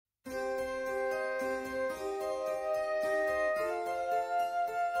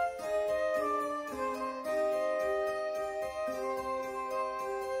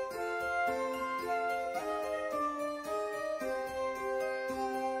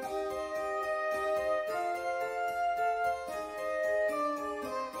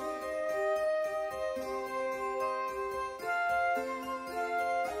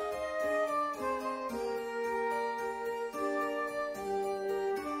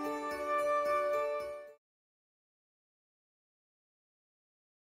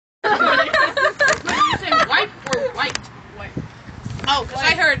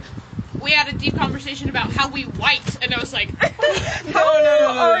we had a deep conversation about how we white, and I was like, No.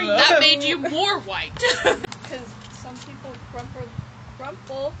 that made you more white. Because some people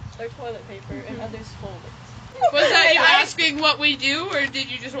crumple their toilet paper and others fold it. Was that you asking what we do, or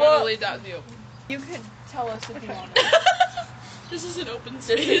did you just want to leave that view? You could tell us if you want. This is an open This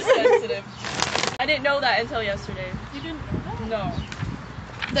space. is sensitive. I didn't know that until yesterday. You didn't know that?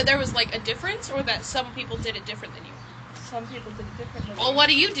 No. That there was like a difference, or that some people did it different than you? Some people did it differently. Well, what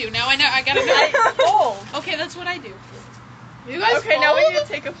do you do? Now I know. I gotta know. I fold. Okay, that's what I do. You guys Okay, now we need to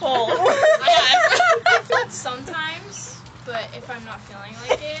take a poll. Sometimes, but if I'm not feeling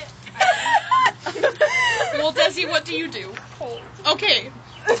like it, Well, Desi, what do you do? Fold. Okay,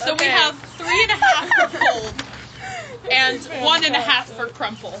 so we have 3.5 for fold and 1.5 for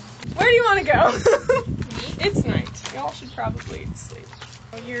crumple. Where do you want to go? It's night. Y'all should probably sleep.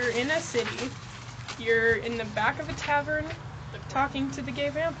 You're in a city. You're in the back of a tavern talking to the gay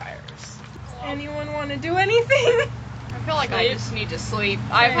vampires. Anyone want to do anything? I feel like I just need to sleep.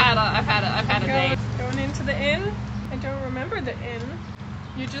 I've had a day. Going into the inn. I don't remember the inn.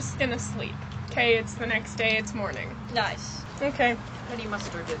 You're just gonna sleep. Okay, it's the next day. It's morning. nice. Okay. Honey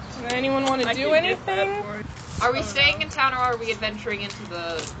mustarded. Anyone want to do anything? Are we staying in town or are we adventuring into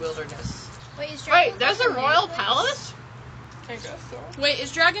the wilderness? Wait, is Wait, there's a royal palace? I guess so. Wait,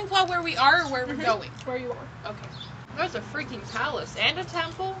 is Dragonclaw where we are or where we're going? Where you are. Okay. There's a freaking palace and a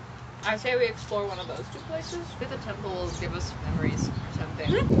temple. I say we explore one of those two places. Maybe the temple will give us memories or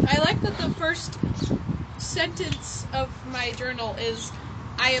something. I like that the first sentence of my journal is,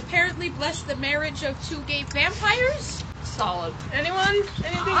 I apparently blessed the marriage of 2 gay vampires. Solid. Anyone?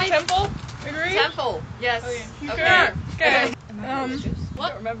 Anything? Temple? Agree? Temple. Yes. Okay. Okay. Am I religious? what? I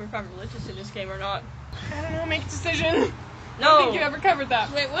don't remember if I'm religious in this game or not. I don't know. Make a decision. I No. don't think you ever covered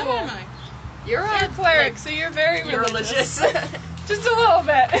that. Wait, what Cool. am I? You're You're a cleric, so you're very You're religious. religious. Just a little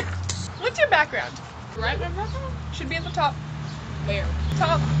bit. What's your background? Right, my background? Should be at the top. Where?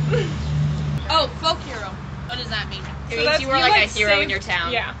 Top. Oh, folk hero. What does that mean? It means you were like a hero in your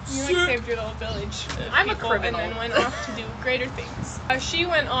town. Yeah, you like saved your little village. Of I'm a people criminal. And then went off to do greater things. She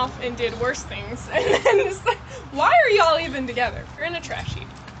went off and did worse things. And then it's like, why are y'all even together? You're in a trash heap.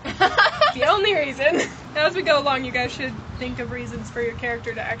 The only reason. As we go along, you guys should think of reasons for your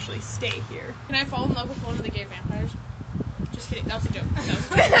character to actually stay here. Can I fall in love with one of the gay vampires? Just kidding. That was a joke.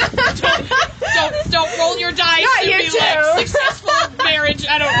 Don't roll your dice Not and you be too. like successful marriage.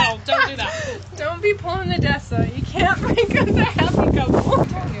 I don't know. Don't do that. Don't be pulling the Dessa. You can't break up a happy couple.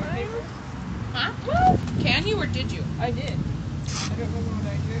 Huh? Well, can you or did you? I did. I don't remember what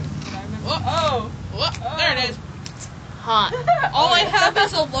I did, but I remember. Oh. Whoop, there it is. Hot. All I have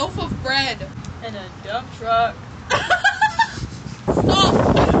is a loaf of bread. And a dump truck. Stop.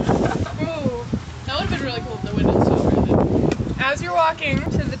 Ooh. That would have been really cool if the windows saw right then. As you're walking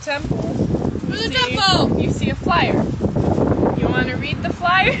to the temple, To the temple. you see a flyer. You want to read the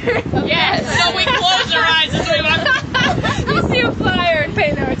flyer? Yes. So we close our eyes as we walk. You see a flyer and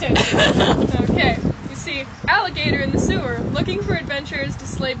pay no attention. Okay. You see alligator in the sewer, looking for adventurers to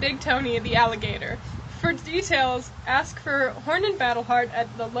slay Big Tony the alligator. For details, ask for Horn and Battleheart at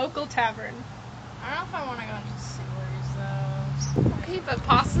the local tavern. I don't know if I want to go into sewers though. Okay, but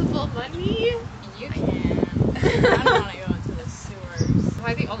possible money? You can. I don't want to go into the sewers. Am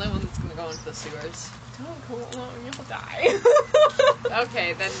I the only one that's gonna go into the sewers? Don't go alone, you'll die.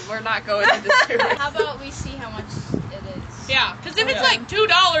 Okay, then we're not going to the sewers. How about we see how much it is? Yeah, because if it's Yeah. like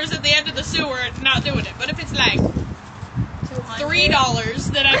 $2 at the end of the sewer, not doing it. But if it's like 200.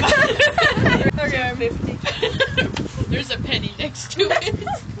 $3, then I might. Okay. There's a penny next to it.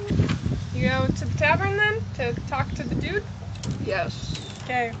 You go to the tavern then to talk to the dude? Yes.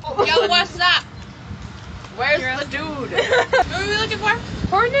 Okay. Yo, what's that? Where's the dude? What are we looking for?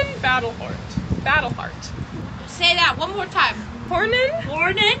 Hornin Battleheart. Battleheart. Say that one more time. Hornin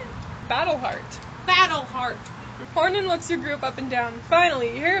Hornin Battleheart. Battleheart. Hornin looks your group up and down. Finally,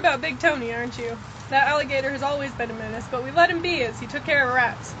 you hear about Big Tony, aren't you? That alligator has always been a menace, but we let him be as he took care of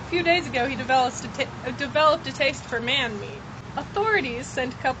rats. A few days ago, he developed a taste for man meat. Authorities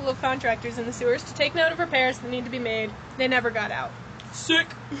sent a couple of contractors in the sewers to take note of repairs that need to be made. They never got out. Sick.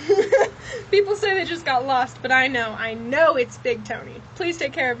 People say they just got lost, but I know it's Big Tony. Please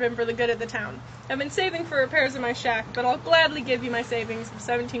take care of him for the good of the town. I've been saving for repairs of my shack, but I'll gladly give you my savings of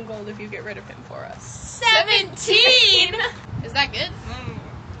 17 gold if you get rid of him for us. 17? Is that good?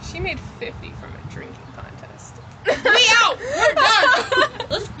 She made 50 from a drinking contest. We out. We're done.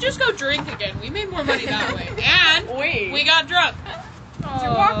 Let's just go drink again. We made more money that way. And we got drunk. As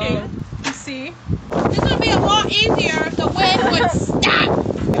you're walking, you see, This would be a lot easier if the wind would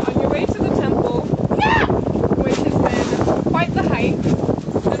stop. on your way to the temple, which has been quite the hike,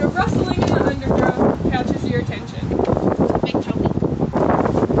 and a rustling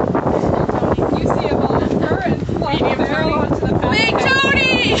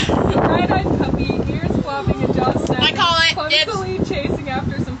bright-eyed puppy, ears flopping and jaws snapping, I call it clumsily chasing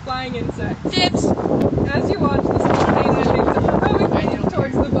after some flying insects. Dibs. As you watch, the small canine makes a heroic move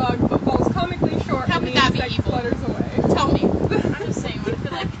towards the bug, but falls comically short How when could the that be insect evil? flutters away. Tell me. I'm just saying, what if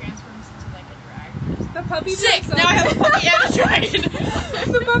it like transforms into like a dragon? The puppy Sick. jumps Now I up. have a puppy and a dragon.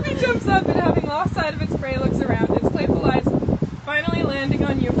 The puppy jumps up and, having lost sight of its prey, looks around. Its playful eyes finally landing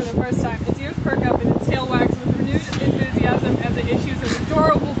on you for the first time. Its ears perk up and its tail wags with renewed enthusiasm as it issues an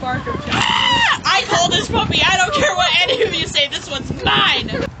adorable bark of joy. I call this puppy. I don't care what any of you say. This one's mine.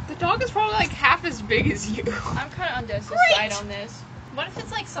 The dog is probably like half as big as you. I'm kind of on Dessa's Great. side on this. What if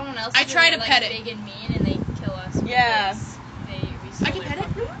it's like someone else? I try to like, pet it. big and mean, and they kill us? Yeah. because we I stole can their pet it.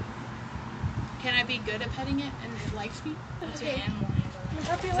 puppy? Can I be good at petting it and it likes me? It's an animal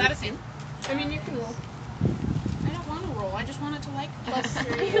handler. Is that a thing? I mean, you can roll. I don't want to roll. I just want it to like. +3.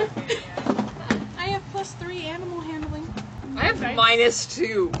 Okay, yeah. I have +3 animal handling. I have Nice.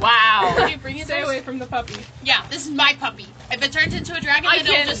 -2. Wow. Can you bring it? Stay Dice? away from the puppy. Yeah, this is my puppy. If it turns into a dragon, I then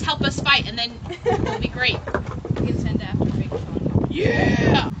can- it'll just help us fight, and then it'll be great. We can send it after Big Fun. Yeah.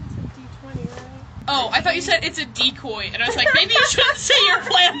 It's a D20, right? Oh, I thought you said it's a decoy, and I was like, maybe you shouldn't say your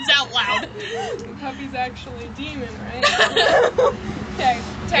plans out loud. The puppy's actually a demon, right? Okay.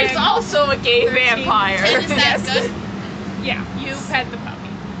 It's also a gay vampire. And is that good? Yeah, you pet the puppy.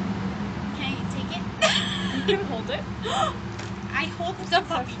 Can I take it? You can hold it. I hold the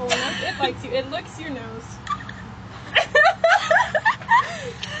puppy. Sexual enough. It likes you. It licks your nose.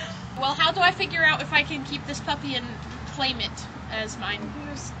 Well, how do I figure out if I can keep this puppy and claim it as mine?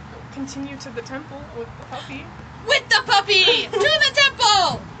 You just continue to the temple with the puppy. With the puppy! To the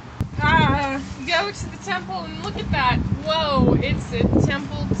temple! Go to the temple and look at that. Whoa, it's a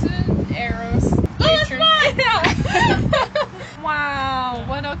temple to Eros. Oh, it's mine! Wow,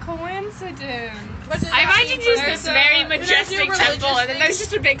 what a coincidence. I imagine just There's this a- very there's majestic your temple, and then there's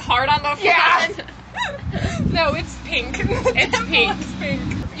just a big heart on the front. Yeah. No, it's pink. It's pink. It's pink.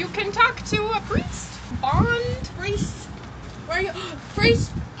 You can talk to a priest. Bond. Priest. Where are you?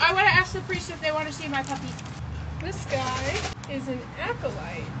 Priest! I want to ask the priest if they want to see my puppy. This guy is an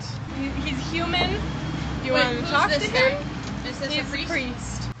acolyte. He's human. You Wait, want to who's talk this to guy? him? Is this He's a priest?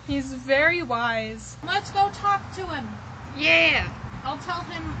 priest. He's very wise. Let's go talk to him. Yeah. I'll tell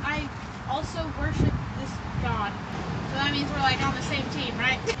him I also worship this god. So that means we're like on the same team,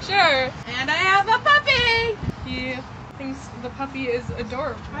 right? Sure. And I have a puppy! He thinks the puppy is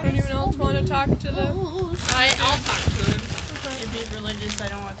adorable. Why Anyone so else want to talk to the? I'll talk to him. If he's religious, I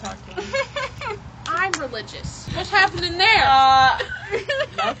don't want to talk to him. I'm religious. What's happening there?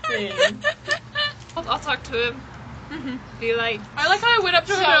 Nothing. I'll talk to him. Be like, I like how I went up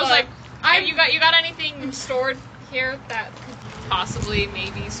to him so, and I was like, you got anything stored here that could possibly,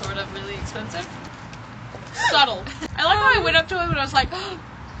 maybe, sort of really expensive? subtle. I like how I went up to him and I was like, oh,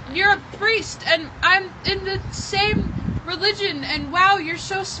 you're a priest and I'm in the same religion and wow, you're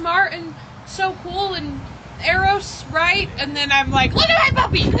so smart and so cool and Eros, right? And then I'm like, look at my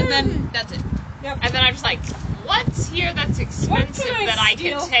puppy! And then that's it. Yep. And then I'm just like, what's here that's expensive that I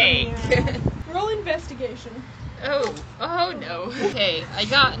can take? Roll investigation. Oh no. Okay, I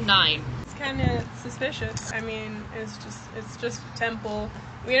got 9. It's kind of suspicious. I mean, it's just a temple.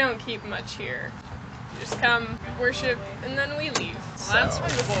 We don't keep much here. We just come, worship, and then we leave. Well, that's So-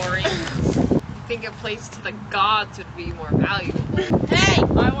 kind of boring. I think a place to the gods would be more valuable. Hey!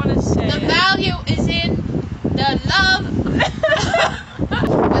 I want to say. The value is in the love.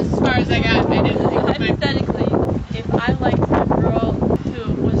 That's as far as I got. I didn't think my Hypothetically, if I liked a girl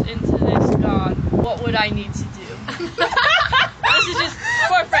who was into this god, what would I need to do? This is just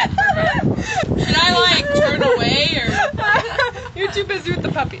for friends. Should I like turn away or? You're too busy with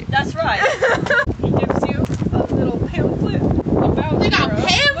the puppy. That's right. He gives you a little pamphlet about They got Eros.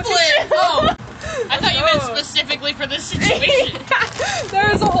 pamphlet. Oh, I thought you meant Oh. specifically for this situation.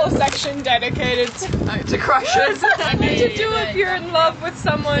 There is a whole section dedicated To crushes. what to do if you're in love with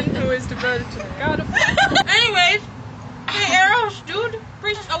someone who is devoted to the god of Anyways, hey Eros, dude,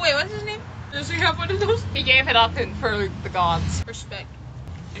 priest. Oh wait, what's his name? Does he have one of those? He gave it up for the gods. Respect.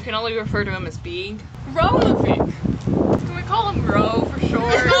 You can only refer to him as being. Romovic. Can we call him Ro for We're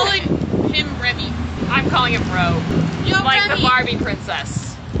short? calling him Remy. I'm calling him Ro. Yo, Like Remy. the Barbie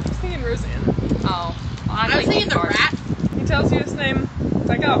princess. I was thinking Roseanne. Oh. Well, I was like thinking the Barbie. rat. He tells you his name. It's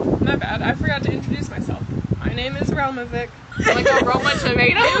like, oh, my bad. I forgot to introduce myself. My name is Romovic. Like a Roma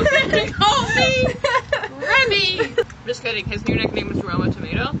tomato? Call me Remy. Just kidding. His new nickname is Roma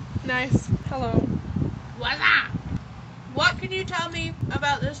Tomato. Nice. Hello. What's that? What can you tell me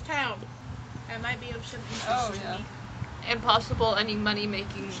about this town? It might be of some interest to me. Impossible any money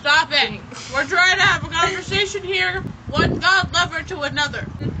making. Stop it! We're trying to have a conversation here. One god lover to another.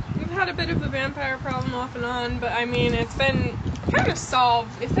 had a bit of a vampire problem off and on, but I mean, it's been kind of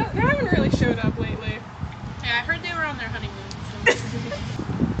solved. They haven't really showed up lately. Yeah, I heard they were on their honeymoon.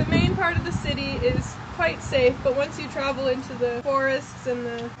 The main part of the city is quite safe, but once you travel into the forests and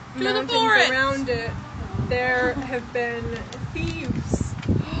the mountains around it, there have been thieves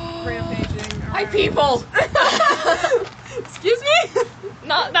rampaging around. My people! Excuse me?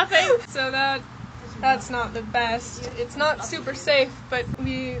 Nothing. So that's not the best. It's not super safe, but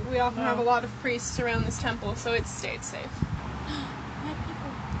we often have a lot of priests around this temple, so it's stayed safe.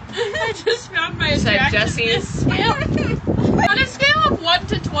 I just found my Said attractiveness Jesse's. scale. On a scale of 1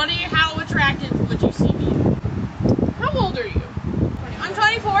 to 20, how attractive would you see me? How old are you? I'm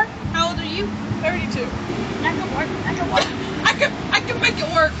 24. How old are you? 32. I can work. I can make it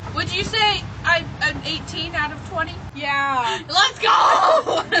work. Would you say I'm an 18 out of 20? Yeah. Let's go!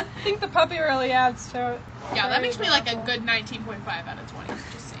 I think the puppy really adds to it. Yeah, that makes me like a good 19.5 out of 20.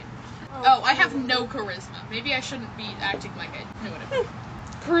 Just saying. Oh, I have no charisma. Maybe I shouldn't be acting like I know what I mean.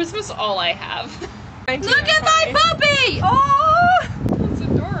 Charisma's all I have. Look at my puppy! Oh, that's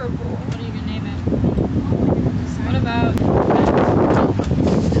adorable. What are you gonna name it? What about?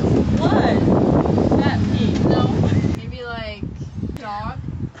 What? That me. No. Maybe like dog.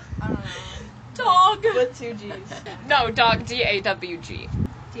 I don't know. Dog. With 2 G's. No, dog. D-A-W-G.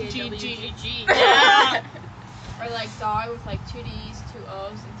 G. Yeah. Or like dog with like 2 D's, 2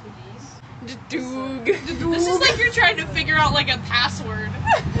 O's, and 2 D's. Doog. This is like you're trying to figure out like a password.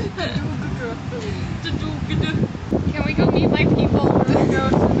 Can we go meet my people? Go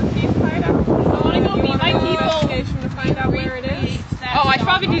to the thief hideout. I want to go meet my people. Investigation to find out where it is. Oh, I should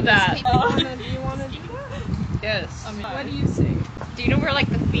probably do that. Do you want to do that? Yes. What do you see? Do you know where like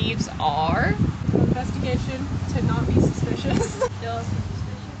the thieves are? Investigation to not be suspicious.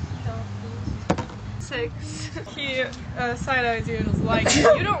 6. He side-eyes you and is like,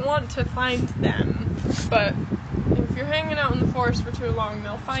 you don't want to find them, but if you're hanging out in the forest for too long,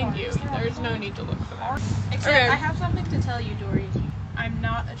 they'll find you. There's no need to look for them. Except Okay. I have something to tell you, Dory. I'm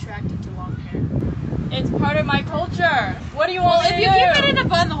not attracted to long hair. It's part of my culture. What do you Well, want if me you to keep do? it in a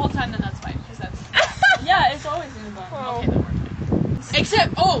bun the whole time, then that's fine. Because that's Yeah, it's always in the bun. Oh. okay. Then we're fine.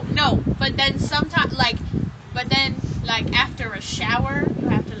 Except, oh no, but then sometimes like after a shower, you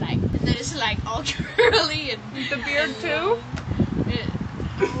have to like, and then it's like all curly and The beard too?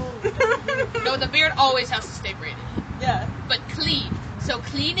 No, the beard always has to stay braided, Yeah. but clean. So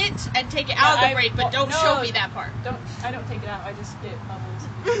clean it and take it out of the braid, but don't show me that part. I don't take it out. I just get bubbles.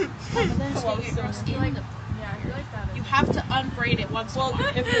 Yeah, you're like that. You have to unbraid it once in a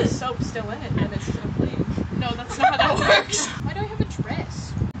while. If there's soap still in it, then it's still clean. No, that's not how that works. Why do I have a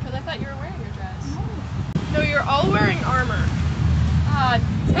dress? Because I thought you were wearing your dress. No, you're all wearing armor.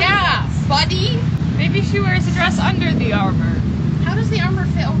 Yeah, buddy. Maybe she wears a dress under the armor. How does the armor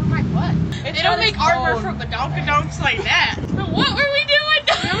fit over my butt? It's They don't not make its armor own. for badonkadonks like that. What were we doing?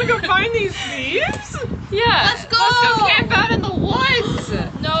 You wanna go find these thieves? Yeah. Let's go! Let's go camp out in the woods.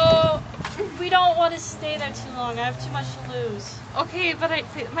 No, we don't want to stay there too long. I have too much to lose. Okay, but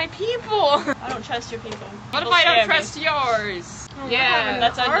my people. I don't trust your people. What if People I don't scare me. trust yours? Oh, Yeah,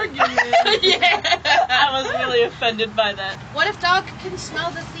 that's that's an a- argument. Yeah. I was really offended by that. What if dog can smell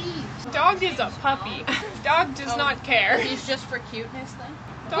the thieves? Dog is a puppy. Dog does not care. He's just for cuteness then?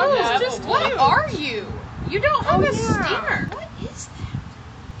 Dog Oh, is just just what cute. are you? You don't have a yeah. stinger. What is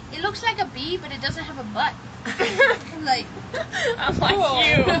that? It looks like a bee, but it doesn't have a butt. Like, I'm like Cool.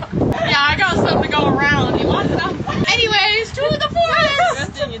 you. yeah, I got something to go around. You want some? Anyways, to the forest.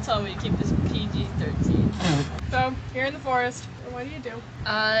 Good thing you told me to keep this PG-13. So, you're in the forest. What do you do?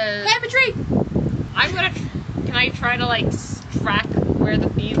 Climb a tree. I'm gonna. Can I try to like track where the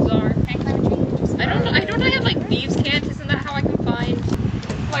thieves are? Can I climb a tree? I don't have like thieves' cant. Isn't that how I can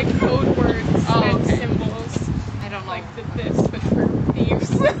find? Like code words Oh, and okay. symbols. I don't know. Like this, but for thieves.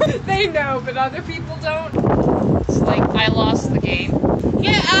 They know, but other people don't. It's like I lost the game.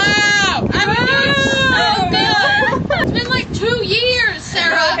 Get out! I've been doing so good. It's been like 2 years,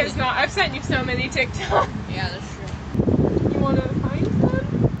 Sarah. It's not. I've sent you so many TikToks. Yeah, that's true. You want to find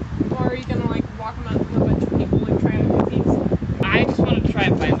them? Or are you going to like walk them out with a bunch of people and try to do thieves? I just wanted to try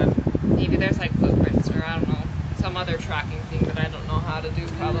and find them. Maybe there's like footprints or I don't know, some other tracking thing that I don't know how to do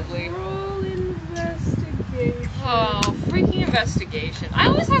probably. Roll investigation. Oh, freaking investigation. I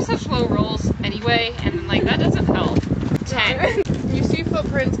always have such low rolls anyway, and like that doesn't help. 10. You see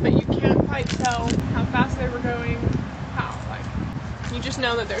footprints, but you can't quite tell how fast they were going. How, like, you just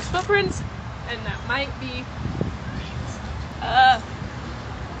know that there's footprints, and that might be. I'm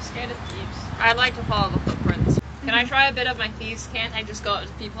scared of thieves. I'd like to follow the footprints. Can I try a bit of my thieves' cant? I just go up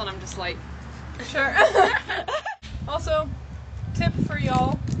to people and I'm just like, Sure. Also, tip for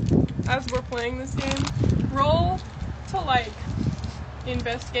y'all as we're playing this game. Roll to like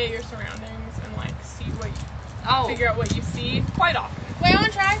investigate your surroundings and like see what figure out what you see quite often. Wait, I want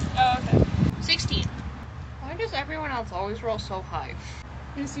to try. Oh, okay. 16. Why does everyone else always roll so high?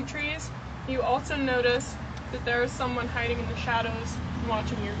 You see trees. You also notice that there is someone hiding in the shadows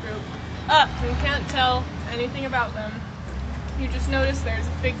watching your group. You can't tell anything about them. You just notice there's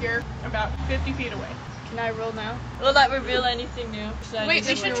a figure about 50 feet away. Can I roll now? Will that reveal anything new? Wait,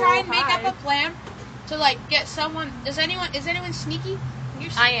 we should try and make up a plan to like get someone. Is anyone sneaky?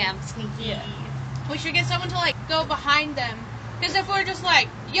 I am sneaky. Yeah. We should get someone to like go behind them. Because if we're just like,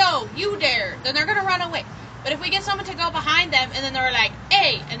 yo, you there, then they're gonna run away. But if we get someone to go behind them and then they're like,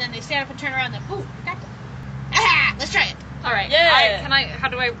 hey, and then they stand up and turn around, then ooh, got them. Ah, let's try it. All right. Yeah.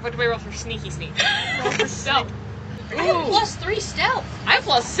 What do I roll for sneak? Roll for stealth. I have +3 stealth. I have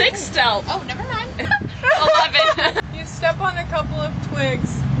 +6 stealth. Oh, never mind. 11. You step on a couple of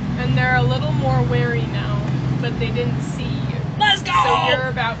twigs, and they're a little more wary now, but they didn't see you. Let's go. So you're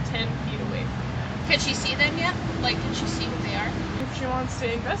about 10 feet away from them. Can she see them yet? Like, can she see who they are? If she wants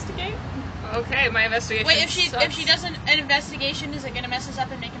to investigate, Okay, my investigation. Wait, if she sucks. does an investigation, is it gonna mess us up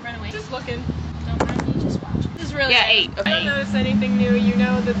and make him run away? just looking. Don't mind me, just watch. This is really Yeah, 8. You don't Okay. notice anything new. You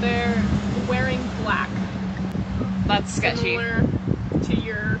know that they're wearing black, That's sketchy. similar to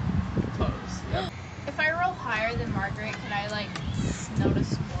your clothes. If I roll higher than Margaret, can I like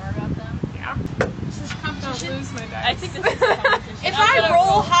notice more about them? Yeah. This is Don't competition. lose my dice. I think this is a competition. If I'm I gonna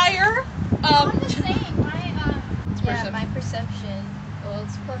roll higher, I'm just saying, my perception. my perception. Well,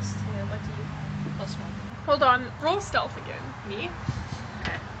 it's +2. What do you? +1. Hold on. Roll stealth again. Me?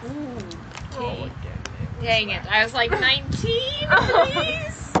 Roll Okay. again. Dang it! I was like 19,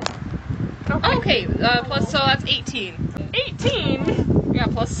 please. Okay. Plus, so that's 18. 18. Yeah,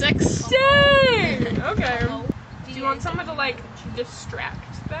 +6. Dang. Okay. Do you want someone to like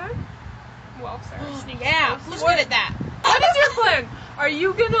distract them? Well, Sarah sneaks. Yeah, first. who's What- good at that? What is your plan? Are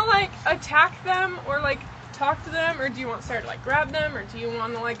you gonna like attack them or like talk to them, or do you want Sarah to like grab them, or do you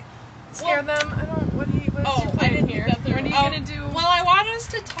want to like scare them? I don't. What is your I plan didn't here? think that through. What are you gonna do? Well, I want us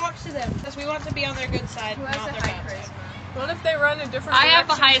to talk to them because we want to be on their good side. Who not has a their high bad side. charisma? What if they run a different I have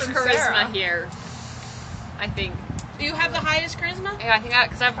the highest direction from Sarah? charisma here. I think. Do you have the highest charisma? Yeah, I think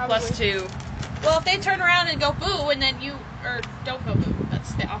because I have a Probably. +2. Well, if they turn around and go boo, and then you don't go boo.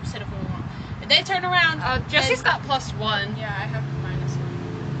 That's the opposite of what we want. If they turn around, Jesse's got +1. Yeah, I have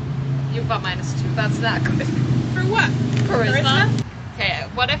 -1. You've got -2. That's not good. for what? Charisma? Okay,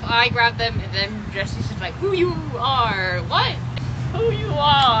 what if I grab them and then Jesse's just like, who you are? What? Who you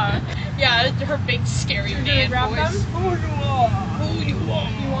are? Yeah, her big scary You're gonna man grab voice. them? Who you are? Who you are?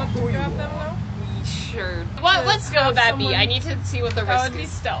 You want to grab them though? Sure. What? Let's go have with that someone- be. I need to see what the That risk would be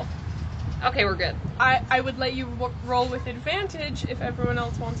is. stealth. Okay, we're good. I would let you roll with advantage if everyone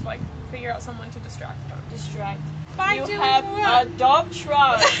else wants to like figure out someone to distract them. Distract. By You doing have what? a dog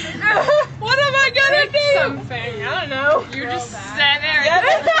trot. What am I gonna Pick do? something. I don't know. You Roll just back. stand there.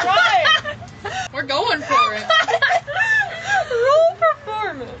 That's right. We're going for it. Roll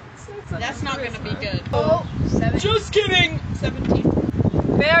performance. That's not gonna be good. Oh, 7. Just kidding. 17.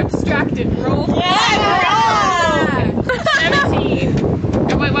 They are distracted. Roll. Yeah. 17.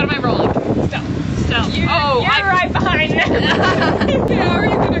 And wait, what am I rolling? Stealth. You're right behind it. Yeah, how are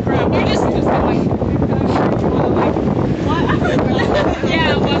you gonna grab? You're just like.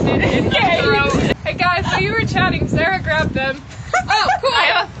 Yeah, it wasn't. Okay. Hey guys, so you were chatting. Sarah grabbed them. Oh, cool. I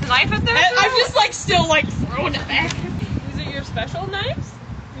have a knife up there? I'm just like still like throwing it back. These are your special knives?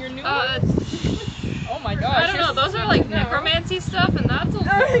 Your new Uh, ones? Oh my gosh. I don't know. Those are like No. necromancy stuff, and that's a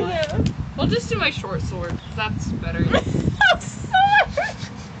little Yeah. We'll just do my short sword. 'Cause that's better. Just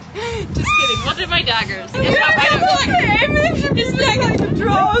kidding. We'll do my daggers. Just like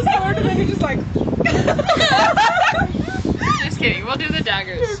draw a sword and then you just like. Just kidding. We'll do the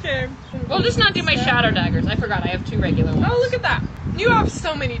daggers. Okay. We'll just not do my shadow daggers. I forgot. I have 2 regular ones. Oh, look at that. You have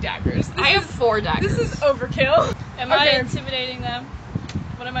so many daggers. I have 4 daggers. This is overkill. Am I Okay. intimidating them?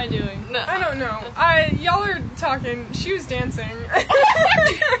 What am I doing? No. I don't know. Y'all are talking. She was dancing.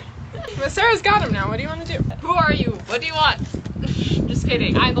 But Sarah's got him now. What do you want to do? Who are you? What do you want? Just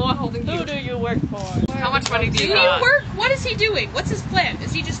kidding. I'm the one holding you. Who do you work for? How much money do Do you you got? work? What is he doing? What's his plan?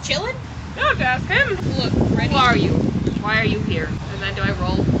 Is he just chilling? You have to ask him. Look, ready? Who are you? Why are you here? And then do I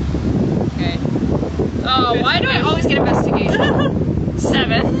roll? Okay. Oh, why do I always get investigation?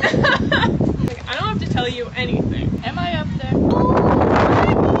 7. Like, I don't have to tell you anything. Am I up there?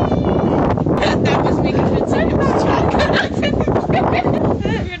 That was me convincing him to talk.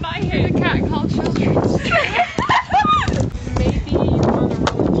 You're not here to cat call children. Maybe you want to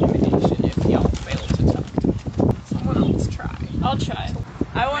roll intimidation if y'all fail to talk. Someone else try. I'll I'll try.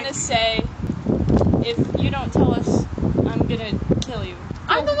 I want to say, if you don't tell us, I'm gonna kill you.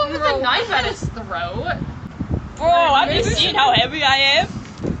 I'm the one with the knife at his throat. Bro, have you seen how heavy I am?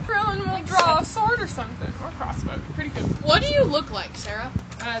 Krillin will draw a sword or something, or crossbow. Pretty good. What do you look like, Sarah?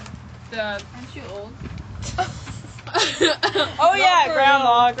 Aren't you old? Oh yeah,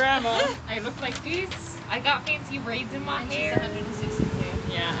 grandma. I look like this. I got fancy braids in my She's hair.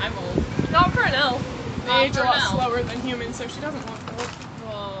 162. Yeah, I'm old. Not for an elf. They Not age for a lot an elf. slower than humans, so she doesn't look old.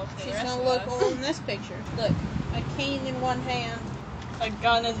 Well, for the She's rest gonna of look us. old in this picture. Look, a cane in one hand. A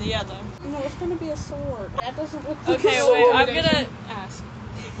gun in the other. No, it's gonna be a sword. That doesn't look Okay, like wait, I'm gonna ask.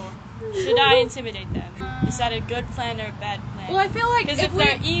 Should I intimidate them? Is that a good plan or a bad plan? Well, I feel like Because if if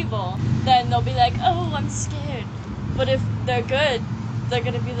they're evil, then they'll be like, oh, I'm scared. But if they're good, they're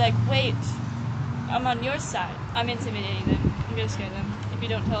gonna be like, wait, I'm on your side. I'm intimidating them. I'm gonna scare them. If you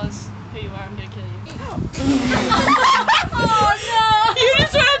don't tell us who you are, I'm gonna kill you. oh no! You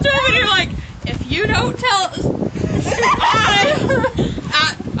just went up to him and you're like, if you don't tell us,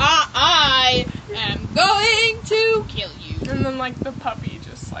 I am going to kill you. And then, like, the puppy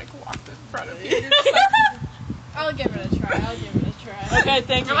just, like, walked in front of you. You're just like, I'll give it a try. Okay,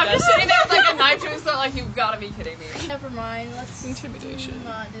 thank you, I'm just Dustin. sitting there with like a knife to his throat, like, you've got to be kidding me. Never mind. Let's intimidation.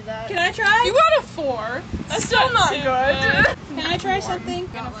 not do that. Can I try? You got a 4. That's still not too good. bad. Can I try something?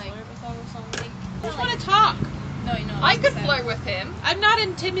 Not like. I just want to talk. No, you know. I could flirt with him. I'm not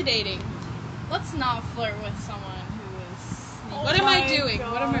intimidating. Let's not flirt with someone who is. What am I doing?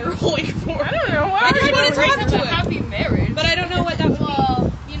 What am I rolling for? I don't know. Why I are just you want to doing talk that? to A him, happy marriage. but I don't know what that would be.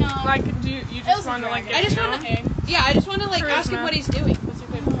 Well, you know. Like, you was just a want to, like, dragon. get I just to know wanna- him? Yeah, I just want to like ask him Charisma. what he's doing. What's your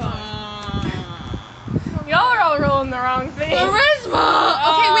favorite color? Y'all are all rolling the wrong thing. Charisma.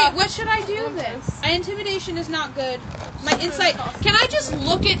 Okay, wait. What should I do then? My intimidation is not good. My insight. Can I just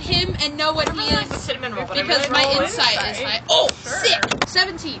look at him and know what he Like the is? cinnamon roll, but I Because really my roll insight is insight. high. Oh, Sure. sick.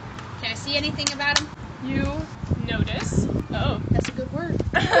 17. Can I see anything about him? You notice That's a good word.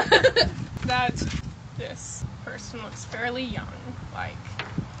 that this person looks fairly young, like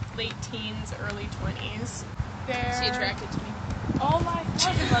late teens, early 20s. Is he attracted to me? Oh my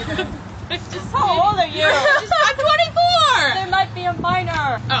god. How old are you? I'm 24. There might be a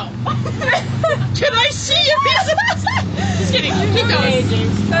minor. Oh. Can I see if he's? Just kidding. Keep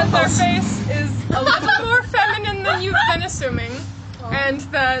going. That their face is a little more feminine than you've been assuming, and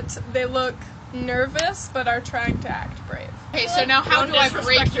that they look nervous but are trying to act brave. Okay, so now how do I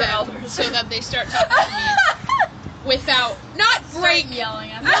break your them elders. so that they start talking to me without not break?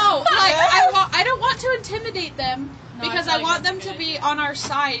 Yelling at No, like I don't want to intimidate them because I want them to be on our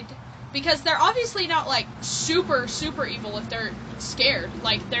side because they're obviously not like super evil if they're scared.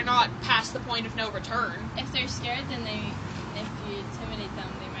 Like they're not past the point of no return. If they're scared, then if you intimidate them,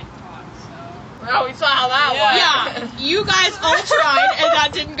 they might talk. So. Oh, we saw how that Yeah, you guys all tried and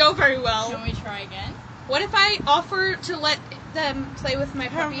that didn't go very well. Can we try again? What if I offer to let them play with my I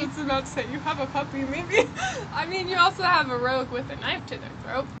puppy? was about to say, you have a puppy, maybe. I mean, you also have a rogue with a knife to their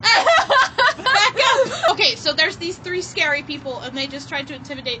throat. Back up. Okay, so there's these 3 scary people, and they just tried to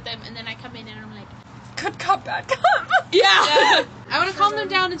intimidate them, and then I come in and I'm like, Good cop, bad cop. yeah. I want to calm them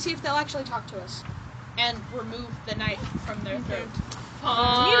down and see if they'll actually talk to us, and remove the knife from their throat.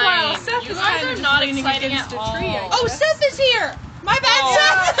 Meanwhile, Seth You is guys kind are of not leaning exciting against at a tree. all. Oh, Seth is here. My bad,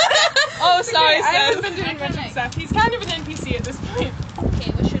 Seth. Oh, sorry, I haven't Seth. been doing much with Seth. He's kind of an NPC at this point. Okay,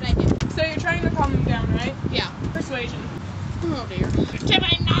 what should I do? So you're trying to calm him down, right? Yeah. Persuasion. Oh dear. Can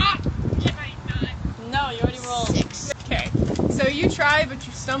I not? Can I not? No, you already rolled. 6. Okay. So you try, but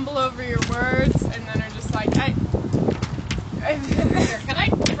you stumble over your words, and then are just like, Here, can I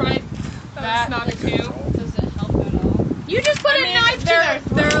try that's not a 2. Does it help at all? You just put a knife to their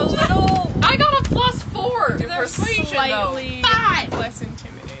they're a little. I got a +4 in They're persuasion, slightly 5. less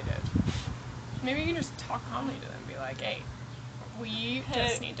intimidated. Maybe you can just talk calmly to them, be like, "Hey, we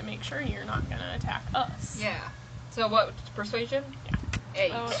just need to make sure you're not gonna attack us." though. Yeah. So what, persuasion?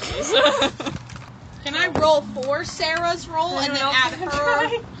 8. Oh, jeez. Can I roll for Sarah's roll and then add her?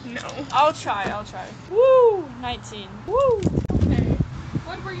 No. I'll try. Woo! 19. Woo! Okay.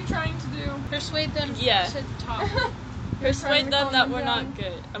 What were you trying to do? Persuade them Yeah. to talk. Persuade them that we're not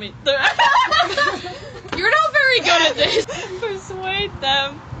good. I mean, You're not very good at this. persuade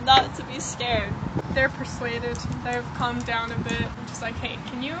them not to be scared. They're persuaded. They've calmed down a bit. I'm just like, hey,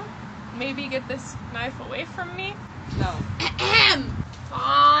 can you maybe get this knife away from me? No. Ahem.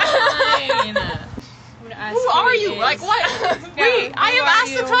 Fine. I'm gonna ask Who are he you? is. Like, what? Wait, I have are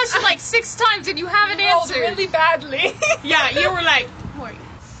asked the you? question like 6 times and you haven't You rolled answered. really badly. Yeah, you were like, who are you?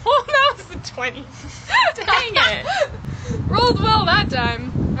 Well, that was the 20. Dang it. Rolled well that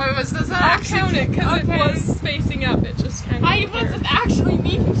time. What was this? I'll count it because it was spacing up. It just kind of. I wasn't actually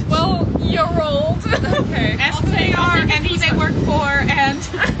meaning to. Well, you rolled. Okay. Ask who they are and who they work for, and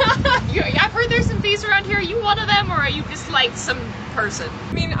I've heard there's some thieves around here. Are you one of them, or are you just like some person?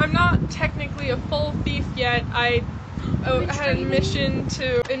 I mean, I'm not technically a full thief yet. I had a mission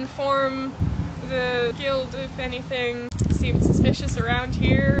to inform the guild if anything seemed suspicious around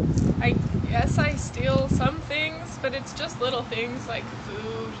here. I guess I steal some things, but it's just little things like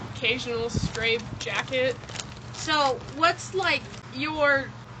food, occasional stray jacket. so what's like your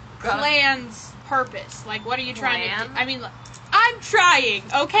clan's purpose? Like, what are you trying to do? Plan? I mean, like, I'm trying,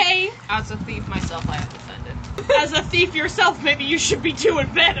 okay? As a thief myself, I am offended. As a thief yourself, maybe you should be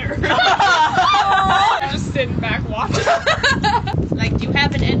doing better. I'm just sitting back watching. Like, do you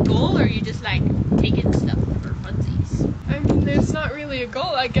have an end goal, or are you just like taking stuff for funsies? I mean, there's not really a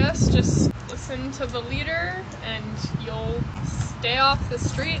goal, I guess. Just listen to the leader and you'll stay off the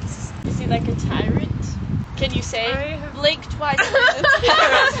streets. Is he like a tyrant? Can you say? I have- Blink twice. Tyrant.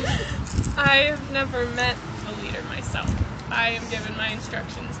 I have never met a leader myself. I am given my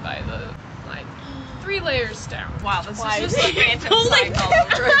instructions by the, like, 3 layers down. Wow, this Why is is just a he phantom pulling cycle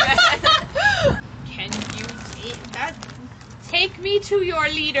over again. Can you date that? Take me to your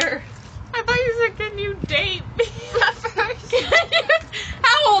leader. I thought you said, can you date me at first?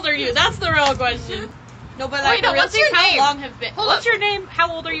 How old are you? That's the real question. No, but Wait, no, what's your how name? long have been? Hold What's up. your name?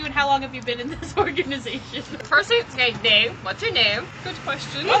 How old are you, and how long have you been in this organization? First name. What's your name? Good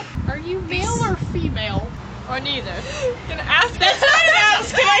question. Are you male or female? Or neither. Gonna ask That's not an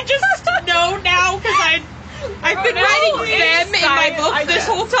ask. Can I just know now? Because I've been no, writing them in my inside, book I this guess.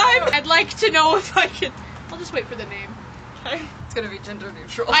 whole time. I'd like to know if I could. I'll just wait for the name. It's gonna be gender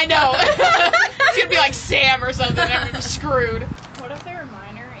neutral. I know. It's gonna be like Sam or something. I'm screwed. What if they were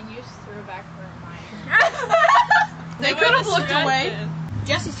minor and you just threw it back for a minor? They could have looked away.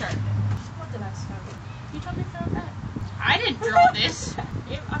 Jesse started it. What did I start? You told me to throw that. I didn't draw this.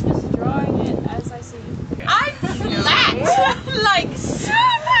 I'm just drawing it as I see it. I'm flat. Like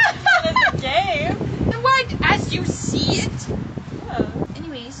In the game. what? As you see it. Yeah.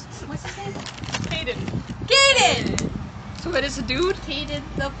 Anyways, what's his name? Caden. Caden. So it is a dude? Caden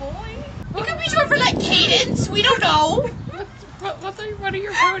the boy. It could be short for like Cadence. We don't know. What are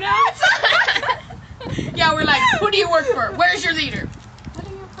your pronouns? Yeah, we're like, who do you work for? Where's your leader? What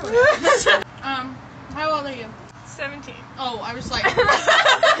are your pronouns? How old are you? 17. Oh, I was like,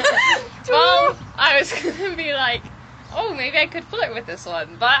 Well, I was gonna be like, oh, maybe I could flirt with this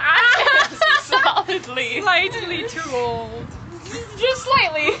one, but I am solidly. Slightly too old. Just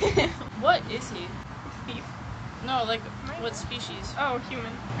slightly. What is he? Thief. No, like what species? Oh,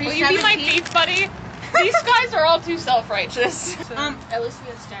 human. Will you be my thief buddy? These guys are all too self-righteous. So, At least we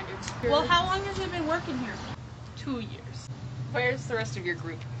have standards. Well, how long has he been working here? 2 years. Where's the rest of your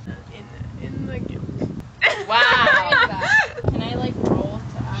group? In the guild. Wow. Can I like roll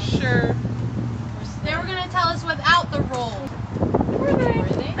to ask? Sure. They were gonna tell us without the roll. Were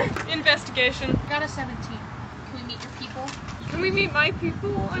they? Investigation. Got a 17. Can we meet your people? Can we meet my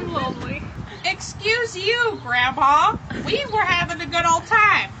people? I'm lonely. excuse you, Grandpa. We were having a good old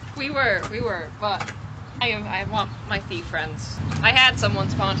time. We were, but I want my thief friends. I had some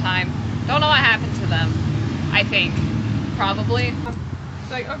once upon a time. Don't know what happened to them. I think. Probably.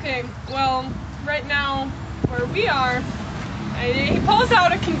 It's like, okay, well, right now, where we are, he pulls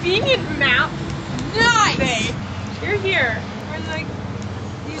out a convenient map. Nice. You're here. We're in, like,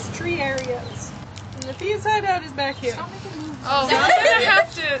 these tree areas. And the thieves' hideout is back here. Oh, So I'm gonna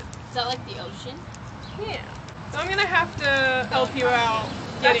have to, Is that like the ocean? yeah. So I'm gonna have to help you out.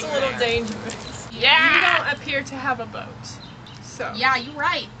 that's getting a little there. dangerous. You Yeah. don't appear to have a boat. So. Yeah, you're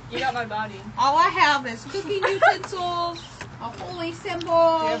right. You got my body. All I have is cooking utensils, a holy symbol,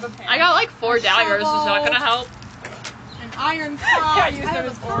 I got like 4 daggers. Is that gonna help? an iron pot. Yeah, use I them have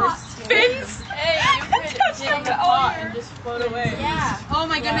as a pot. oars. Fins? Hey, you could get in the pot and just float away. Yeah. Oh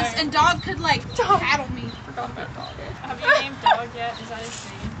my goodness, and Dog could like paddle me. Have you named Dog yet? Is that his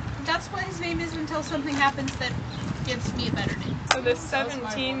name? That's what his name is until something happens that gives me a better name. So this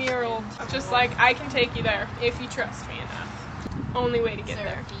 17-year-old, just like, I can take you there if you trust me enough. Only way to get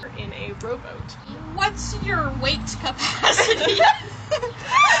there, in a rowboat. What's your weight capacity?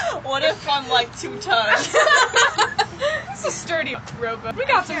 What if I'm like 2 tons? It's a sturdy rowboat. We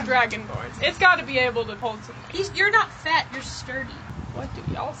got some dragonborns. It's got to be able to hold some weight. You're not fat, you're sturdy. What do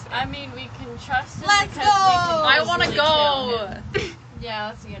y'all say? I mean, we can trust him Let's because go! I want to easily kill him. go. Yeah,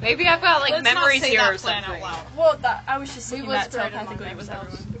 that's the Maybe I've got like Let's not memories say here that or plan something. out loud. Well, I was just thinking that whispered it among telepathically with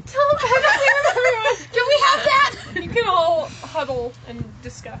ourselves. everyone. Can we have that? You can all huddle and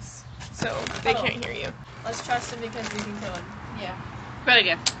discuss, so they can't hear you. Let's trust him because we can kill him. Yeah. Good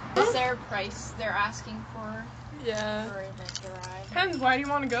idea. Is there a price they're asking for Yeah. the ride? Depends. Why do you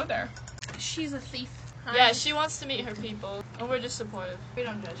want to go there? She's a thief. Yeah, she wants to meet her people, and we're just supportive. We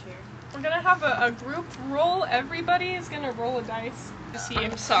don't judge here. We're gonna have a group roll. Everybody is gonna roll a dice to see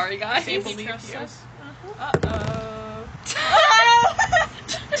I'm if sorry, guys. they believe Trust you. us. Uh-oh.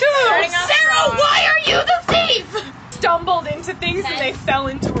 Starting off strong. Why are you the thief? Stumbled into things and they fell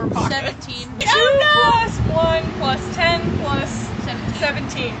into her pocket. 17. 2 plus 1 plus 10 plus 17.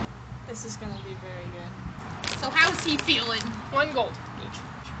 17. This is gonna be very good. So how's he feeling? 1 gold each.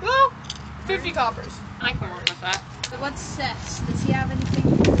 Well, 50 coppers. I can work with that. What's Seth? Does he have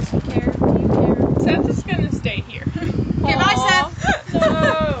anything? Does he care? Do you care? Seth is gonna stay here. Okay, bye, Seth.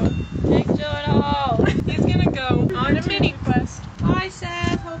 No! Take Jonah! He's gonna go on a mini quest. Bye,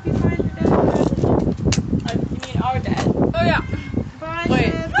 Seth. Hope you find your dad. You mean our dad? Oh yeah. Bye,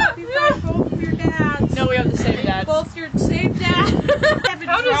 Wait. Seth. Hope you find both of your dads. No, we have the same dad. Both your same dad. Haven't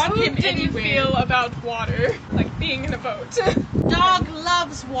How does drawn him Hoopton anywhere. feel about water? Like being in a boat? Dog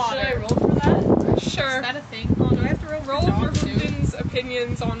loves Should I water. roll for that? Sure. Is that a thing? Oh, do I have to roll Roll for Hoopton's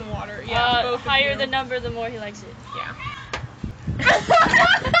opinions on water. Yeah, both higher of the you. number, the more he likes it. Yeah.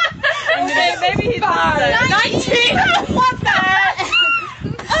 Okay, maybe he does that. 19! What the heck?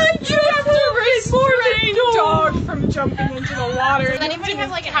 You have to restrain dog from jumping into the water. Does anybody Hoopton have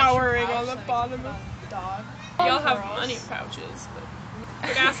is like an cowering extra on the pouch bottom of the dog? Y'all have Pearls. money pouches, but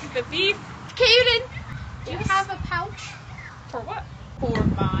you could ask the thief Kaden, Do you have a pouch for what? for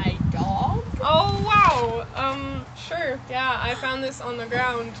my dog? Oh wow. Sure. Yeah, I found this on the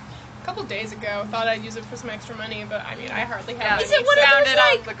ground a couple days ago. Thought I'd use it for some extra money, but I mean I hardly have Yeah, any. Is it one of found those, it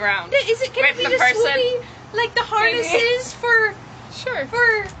like- on the ground. is it gonna With be the just person. swoopy, like the harnesses for Sure.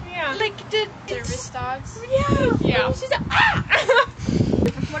 yeah, like the Service dogs? yeah. Yeah. She's a, ah!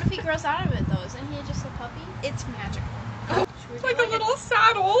 What if he grows out of it though? Isn't he just a puppy? It's magical. It's like a little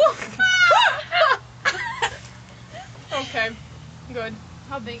saddle. Okay. Good.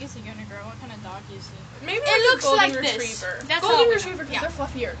 How big is he gonna grow? What kind of dog is he? Maybe It like a looks golden like this. retriever. That's all golden we know. retriever because Yeah. they're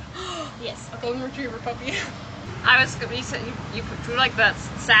fluffier. Yes. A golden retriever puppy. I was you said you drew like that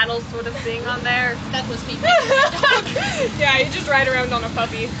saddle sort of thing on there. That was me. Yeah, you just ride around on a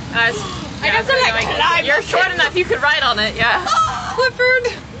puppy. I have to, like, climb You're up short it. enough. You could ride on it. Yeah. Clifford.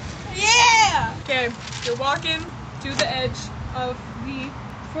 Yeah. Okay, you're walking to the edge of the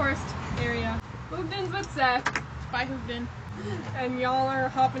forest area. Hoopton's with Seth, Bye, Hoopton. and y'all are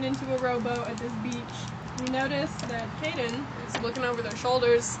hopping into a rowboat at this beach. You notice that Kaden is looking over their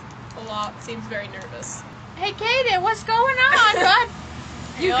shoulders a lot, seems very nervous. Hey, Kaden, what's going on, bud?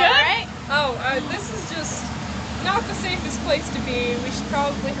 You good? alright? Oh, this is just not the safest place to be. We should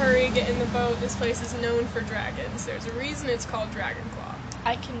probably hurry, get in the boat. This place is known for dragons. There's a reason it's called Dragonclaw.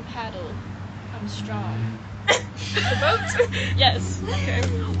 I can paddle. I'm strong. The boat? Yes. Okay.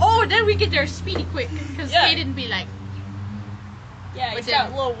 Oh, then we get there speedy quick, because Yeah. Kaden be like, Yeah, he's But got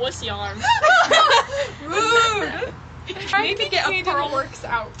then- little wussy arms. Rude! Maybe get a Kaden pearl. works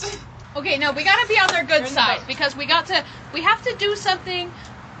out. okay, no, we gotta be on their good in the side, boat. because we have to do something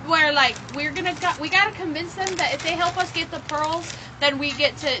where, like, we gotta convince them that if they help us get the pearls, then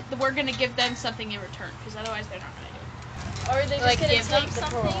we're gonna give them something in return, because otherwise they're not gonna do it. Or are they just Like, gonna give take them the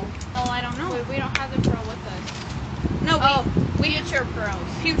something? pearl? Oh, I don't know. Wait, we don't have the pearl with us. No, we Future pearls.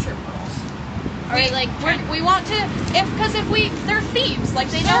 future pearls. Or like We want to, because if they're thieves, like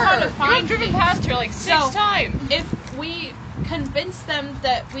they know how to You've find driven things. past here like 6 So- times. If we convince them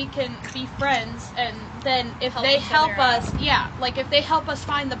that we can be friends, and then if Help they each help other us, like if they help us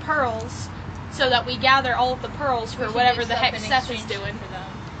find the pearls, so that we gather all of the pearls for whatever the heck Seth is doing, for them.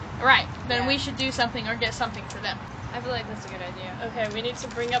 right? Then Yeah. we should do something or get something for them. I feel like that's a good idea. Okay, we need to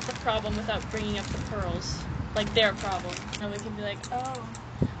bring up the problem without bringing up the pearls. Like their problem. And we can be like, oh.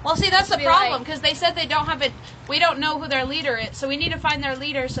 Well, see, that's the Be problem, like- because they said they don't have it. We don't know who their leader is, so we need to find their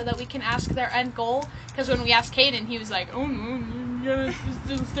leader so that we can ask their end goal. Because when we asked Kaden, he was like, "Oh no, you gotta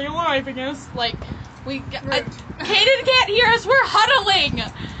just stay alive, I guess." Like, Kaden can't hear us. We're huddling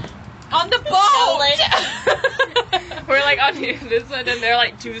on the boat. We're like on this side and they're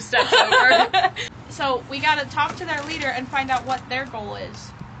like 2 steps over. So we gotta talk to their leader and find out what their goal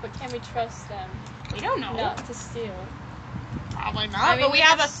is. But can we trust them We don't know. not to steal? Probably not. I mean, but we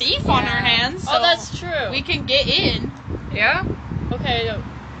have a thief on our hands. So Oh, that's true. we can get in. Yeah. Okay, no.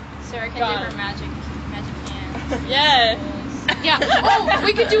 Sarah can Got do it. her magic hand. Yes. Yeah. Oh,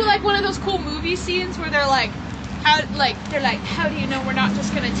 we could do like one of those cool movie scenes where they're like, how do you know we're not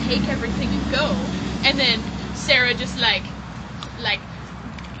just gonna take everything and go? And then Sarah just like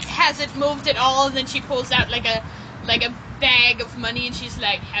hasn't moved at all, and then she pulls out like a bag of money, and she's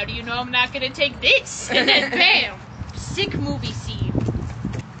like, how do you know I'm not gonna take this? And then bam, sick movie scene.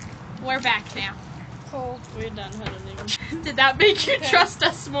 We're back now. Cold. We're done huddling. Did that make you trust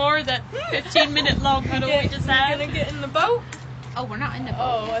us more? That 15-minute long huddle we just We're had? gonna get in the boat. Oh, we're not in the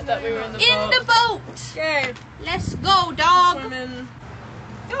boat. Oh, I thought we were in the boat. In the boat! Okay. Let's go, dog! Swimming.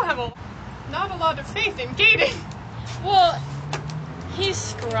 You'll have not a lot of faith in Kaden. Well, he's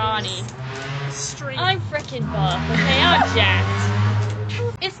scrawny. Straight. I'm frickin' buff, okay? I'm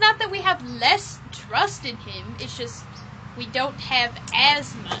jacked. It's not that we have less trust in him, it's just we don't have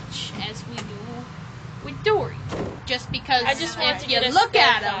as much as we do with Dory. Just because I just want if to you get a look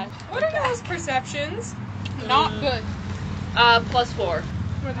at steadfast. him, What are those perceptions? not good. +4.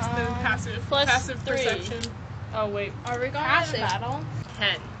 What is the passive? plus Passive 3. perception. Oh, wait. Are we going Passive. to battle?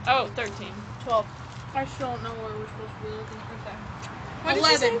 10. Oh, 13. 12. I still don't know where we're supposed to be looking for that. What did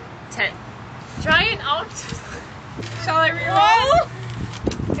you say? 10. Giant octopus. Shall I reroll?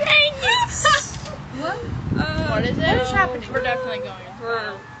 Dang it! What is it? What is happening? We're definitely going.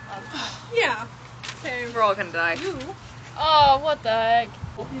 We're, Yeah. Okay. we're all gonna die. You. Oh, what the heck?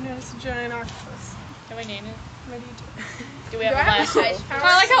 You notice a giant octopus. Can we name it? What do you do? Do we have Do a I have lasso? a size power?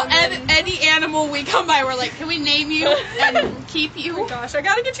 I like how Swimming. any animal we come by, we're like, can we name you and keep Oh you? my gosh, I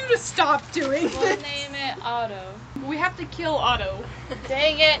gotta get you to stop doing We'll this. name it Otto. We have to kill Otto.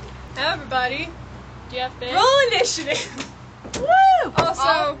 Dang it! Everybody, Do you have fish? roll initiative. Woo!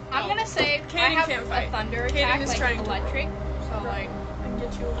 Also, I'm gonna say I Kaden have can't a fight. thunder Kaden attack, is like trying to- electric. So like,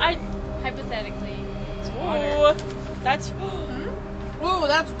 get you. I. hypothetically, it's water. Oh, that's. Ooh,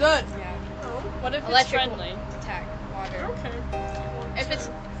 that's good. Yeah. What if Electric it's friendly? Attack water. Okay. If it's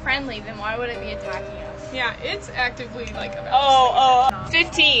friendly, then why would it be attacking us? Yeah, it's actively like about. Oh,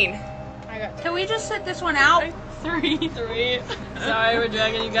 15. I got. Can we just sit this one out? 3. Sorry, we're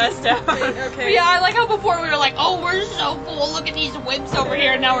dragging you guys down. Okay. Yeah, I like how before we were like, oh, we're so cool, look at these wimps over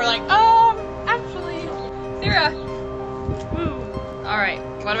here, and now we're like, actually. Thera. Alright,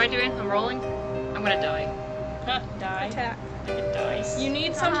 what am I doing? I'm rolling? I'm gonna die. Die. Attack. Dice. You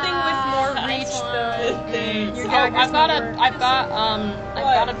need something with more reach though. Your Oh, dagger's I've got never- I've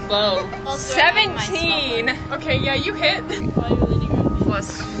got a bow. Also, I have my 17 Okay, yeah, you hit. Why are you leading me?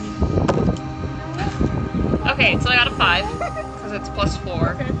 plus. Okay, so I got a 5 because it's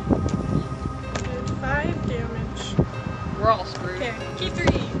 +4. Okay. 5 damage. We're all screwed. Okay, key 3.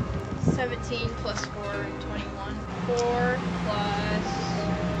 17 plus 4, 21. 4 plus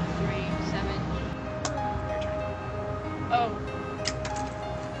 3, 7. Oh.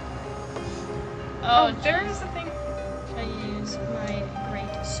 Oh, there's the thing. I use my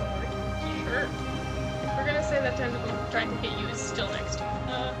great sword. Sure. We're gonna say that tentacle trying to hit you is still next to you.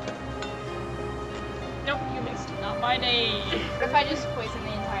 Nope, you missed. Not my name. What if I just poison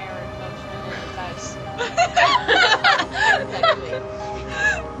the entire ocean and it dies?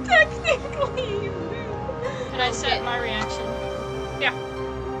 Technically, you Can I set my reaction? Yeah.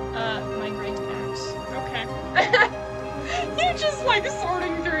 My great axe. Okay. You're just like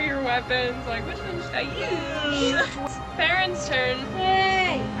sorting through your weapons, like which one should I use? Farron's turn.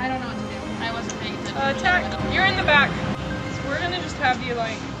 Hey! I don't know what to do. I wasn't paying attention. Attack. You're in the back. So we're gonna just have you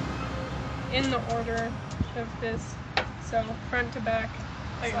like in the order of this. So front to back.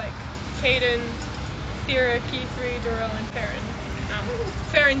 Like Kaden, Thera, Key 3, Durrell, and Farron.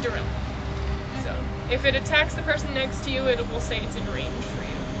 Farron, Durrell. So if it attacks the person next to you, it will say it's in range for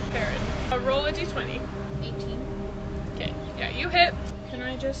you. Farron. Roll a d20. 18. Okay. Yeah, you hit. Can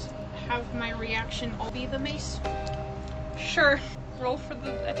I just have my reaction all be the mace? Sure. Roll for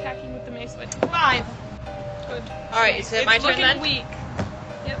the attacking with the mace weapon. 5. Good. Alright, is it my It's turn looking then? weak.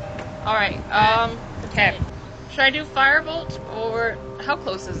 Alright, okay. Should I do firebolt or how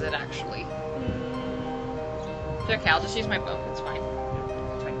close is it actually? Okay, I'll just use my bow. It's fine.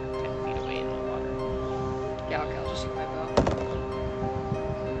 It's like 10 feet away in the water. Yeah, okay, I'll just use my bow.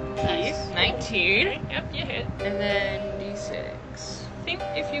 Nice. 19. Yep, you hit. And then d6. I think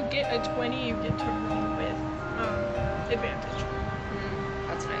if you get a 20, you get to roll with advantage.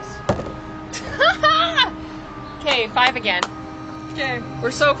 That's nice. Okay, 5 again. Okay.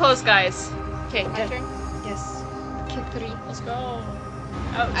 We're so close, guys. Okay, My turn? yes. Kick 3. Let's go.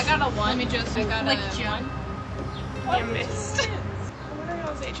 I got a 1. Let me just I got click a jump. You missed. What are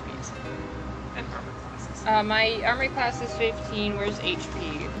y'all's HPs? And armor classes. My armory class is 15. Where's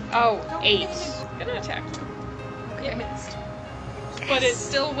HP? Oh, 8. Gonna attack you. It missed. But it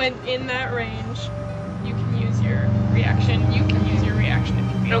still went in that range. You can use your reaction. You can use your reaction if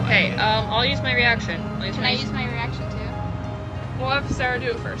you feel Okay, like it. I'll use my reaction. Can I use my reaction too? We'll have Sarah do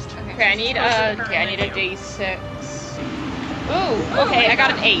it first. Okay, I need Closer to her okay, I need a than you. d6. Ooh, okay, I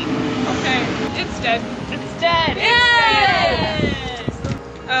got an 8. Okay, it's dead. It's dead.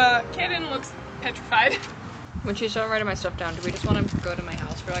 Kaden looks petrified. When she's done writing my stuff down, do we just want to go to my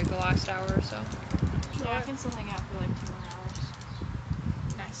house for like the last hour or so? Yeah, I can still hang out for like 2 more hours.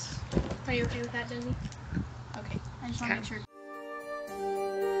 Nice. Are you okay with that, Desi? Okay. I just want to Okay. make sure.